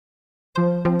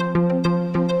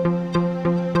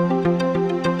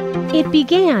It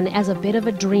began as a bit of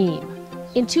a dream.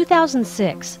 In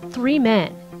 2006, 3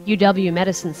 men, UW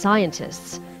medicine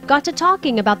scientists, got to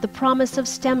talking about the promise of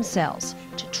stem cells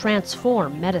to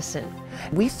transform medicine.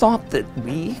 We thought that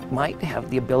we might have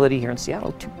the ability here in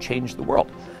Seattle to change the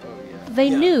world.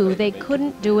 They knew they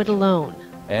couldn't do it alone.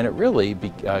 And it really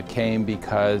came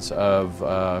because of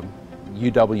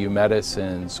UW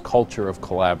Medicine's culture of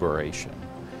collaboration.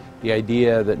 The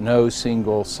idea that no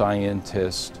single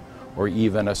scientist or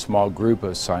even a small group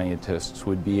of scientists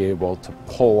would be able to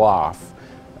pull off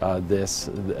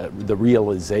the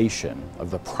realization of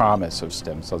the promise of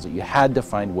stem cells, that you had to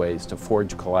find ways to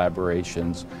forge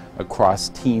collaborations across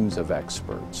teams of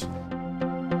experts.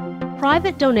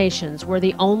 Private donations were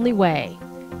the only way.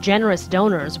 Generous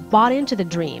donors bought into the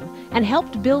dream and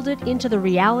helped build it into the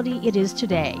reality it is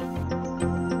today.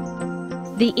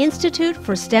 The Institute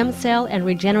for Stem Cell and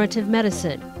Regenerative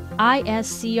Medicine,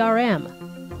 ISCRM,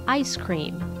 ice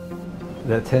cream.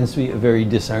 That tends to be a very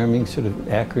disarming sort of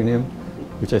acronym,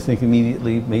 which I think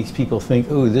immediately makes people think,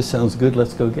 oh, this sounds good,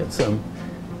 let's go get some.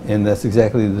 And that's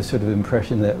exactly the sort of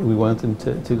impression that we want them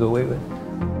to go away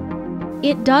with.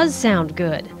 It does sound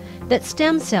good that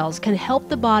stem cells can help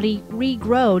the body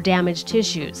regrow damaged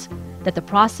tissues, that the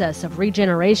process of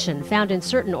regeneration found in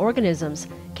certain organisms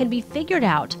can be figured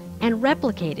out and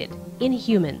replicated in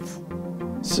humans.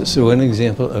 So one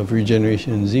example of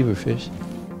regeneration in zebrafish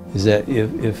is that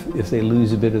if they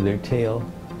lose a bit of their tail,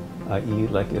 i.e.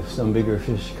 like if some bigger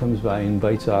fish comes by and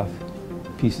bites off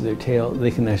a piece of their tail,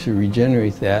 they can actually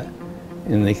regenerate that,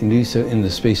 and they can do so in the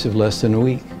space of less than a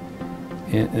week.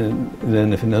 And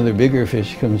then if another bigger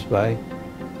fish comes by,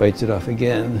 bites it off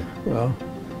again, well,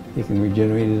 they can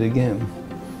regenerate it again.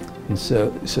 And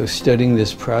so studying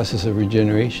this process of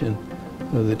regeneration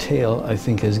of the tail, I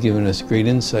think, has given us great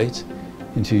insights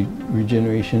into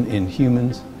regeneration in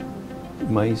humans,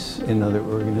 mice, and other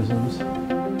organisms.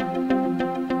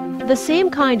 The same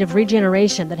kind of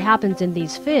regeneration that happens in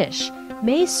these fish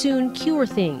may soon cure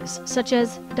things such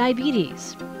as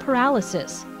diabetes,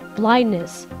 paralysis,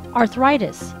 blindness,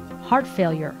 arthritis, heart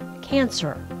failure,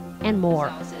 cancer, and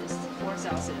more.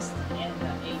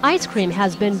 Ice cream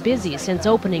has been busy since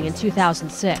opening in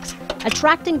 2006,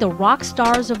 attracting the rock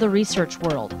stars of the research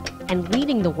world and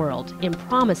leading the world in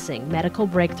promising medical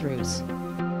breakthroughs.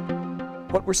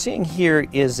 What we're seeing here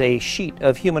is a sheet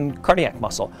of human cardiac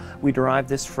muscle. We derived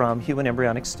this from human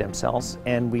embryonic stem cells,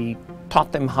 and we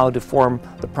taught them how to form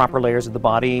the proper layers of the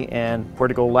body and where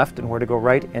to go left and where to go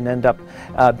right, and end up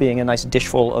being a nice dish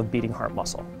full of beating heart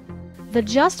muscle. The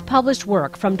just published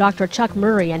work from Dr. Chuck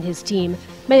Murray and his team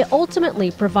may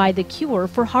ultimately provide the cure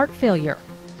for heart failure.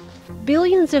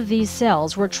 Billions of these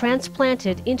cells were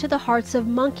transplanted into the hearts of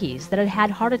monkeys that had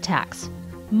had heart attacks.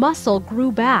 Muscle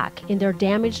grew back in their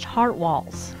damaged heart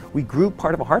walls. We grew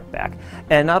part of a heart back,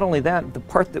 and not only that, the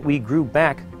part that we grew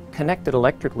back connected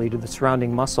electrically to the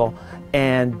surrounding muscle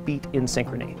and beat in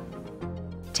synchrony.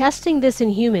 Testing this in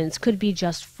humans could be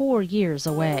just 4 years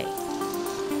away.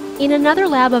 In another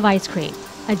lab of ice cream,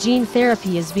 a gene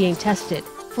therapy is being tested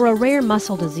for a rare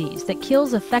muscle disease that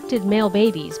kills affected male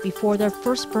babies before their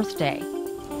first birthday.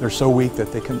 They're so weak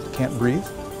that they can't breathe,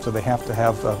 so they have to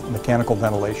have mechanical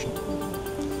ventilation.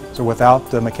 So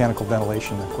without mechanical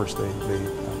ventilation, of course, they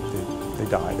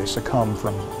die. They succumb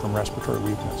from respiratory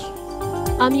weakness.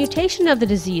 A mutation of the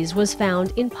disease was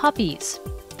found in puppies.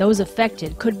 Those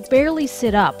affected could barely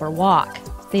sit up or walk.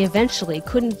 They eventually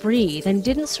couldn't breathe and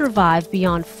didn't survive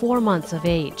beyond 4 months of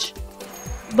age.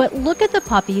 But look at the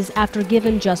puppies after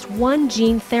given just one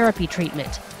gene therapy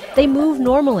treatment. They move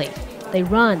normally. They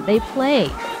run, they play.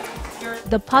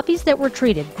 The puppies that were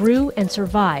treated grew and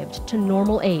survived to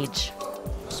normal age.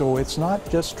 So it's not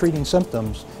just treating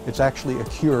symptoms, it's actually a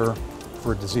cure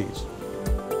for a disease.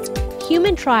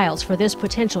 Human trials for this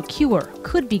potential cure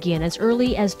could begin as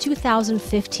early as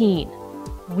 2015.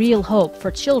 Real hope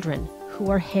for children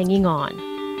who are hanging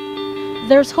on.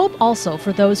 There's hope also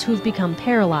for those who've become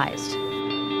paralyzed.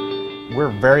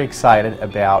 We're very excited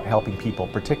about helping people,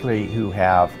 particularly who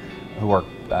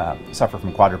suffer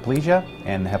from quadriplegia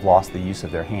and have lost the use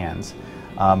of their hands.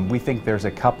 We think there's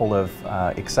a couple of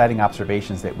exciting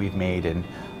observations that we've made in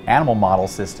animal model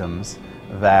systems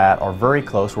that are very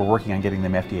close. We're working on getting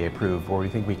them FDA approved, where we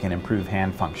think we can improve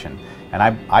hand function. And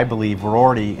I believe we're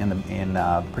already in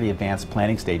pretty advanced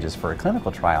planning stages for a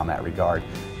clinical trial in that regard.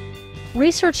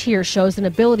 Research here shows an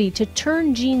ability to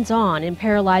turn genes on in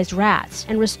paralyzed rats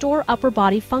and restore upper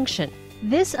body function.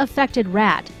 This affected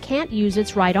rat can't use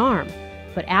its right arm,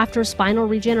 but after spinal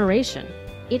regeneration,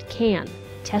 it can.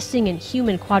 Testing in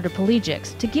human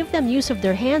quadriplegics to give them use of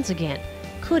their hands again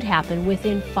could happen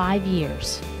within 5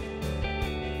 years.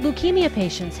 Leukemia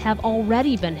patients have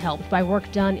already been helped by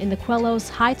work done in the Quellos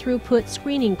high-throughput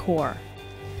screening core.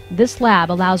 This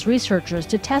lab allows researchers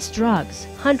to test drugs,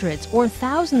 hundreds or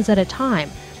thousands at a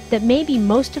time, that may be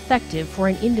most effective for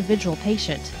an individual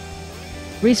patient.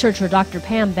 Researcher Dr.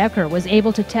 Pam Becker was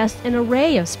able to test an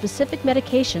array of specific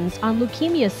medications on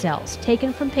leukemia cells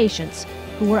taken from patients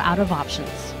who were out of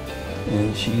options.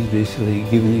 And she's basically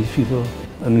given these people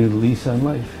a new lease on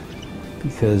life,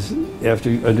 because after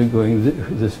undergoing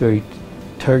this very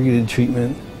targeted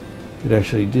treatment, it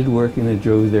actually did work and it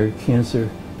drove their cancer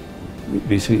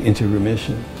basically into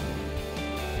remission.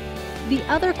 The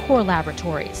other core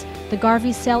laboratories, the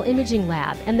Garvey Cell Imaging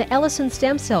Lab and the Ellison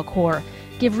Stem Cell Core,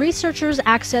 give researchers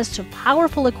access to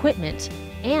powerful equipment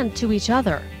and to each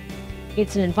other.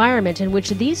 It's an environment in which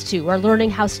these two are learning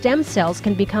how stem cells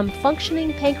can become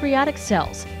functioning pancreatic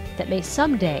cells that may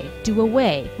someday do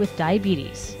away with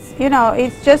diabetes. You know,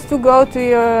 it's just to go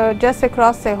to just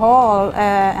across the hall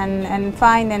and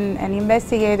find an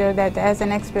investigator that has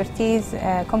an expertise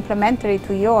complementary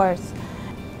to yours.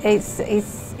 It's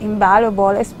invaluable,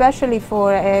 especially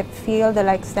for a field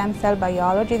like stem cell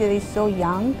biology that is so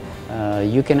young.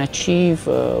 You can achieve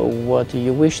what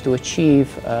you wish to achieve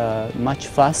much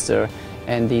faster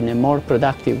and in a more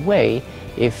productive way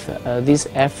if these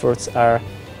efforts are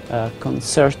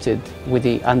concerted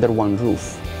under one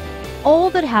roof.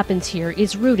 All that happens here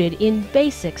is rooted in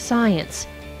basic science.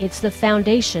 It's the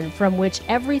foundation from which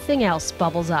everything else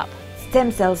bubbles up.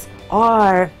 Stem cells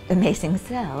are amazing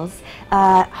cells.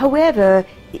 However,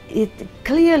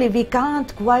 clearly we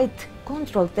can't quite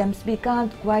control them, we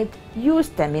can't quite use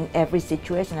them in every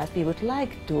situation as we would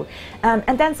like to.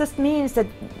 And that just means that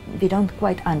we don't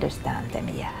quite understand them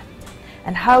yet.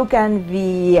 And how can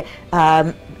we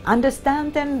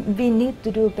understand them? We need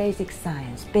to do basic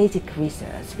science, basic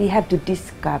research. We have to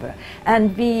discover.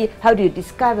 And how do you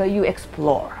discover? You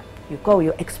explore. You go,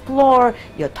 you explore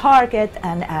your target,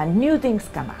 and new things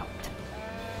come out.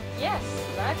 Yes,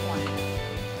 that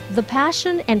one. The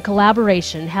passion and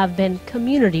collaboration have been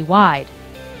community-wide.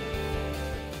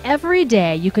 Every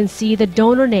day you can see the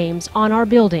donor names on our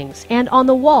buildings and on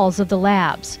the walls of the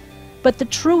labs. But the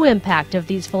true impact of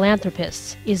these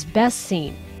philanthropists is best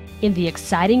seen in the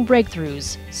exciting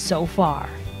breakthroughs so far.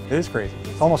 It is crazy.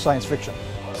 It's almost science fiction.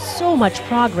 So much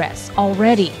progress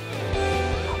already.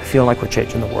 I feel like we're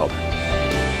changing the world.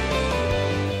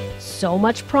 So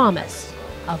much promise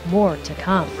of more to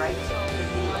come.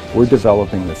 We're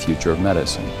developing the future of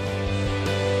medicine.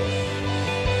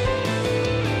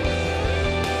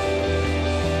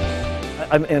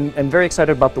 I'm very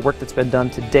excited about the work that's been done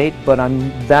to date, but I'm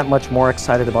that much more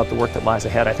excited about the work that lies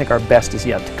ahead. I think our best is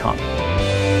yet to come.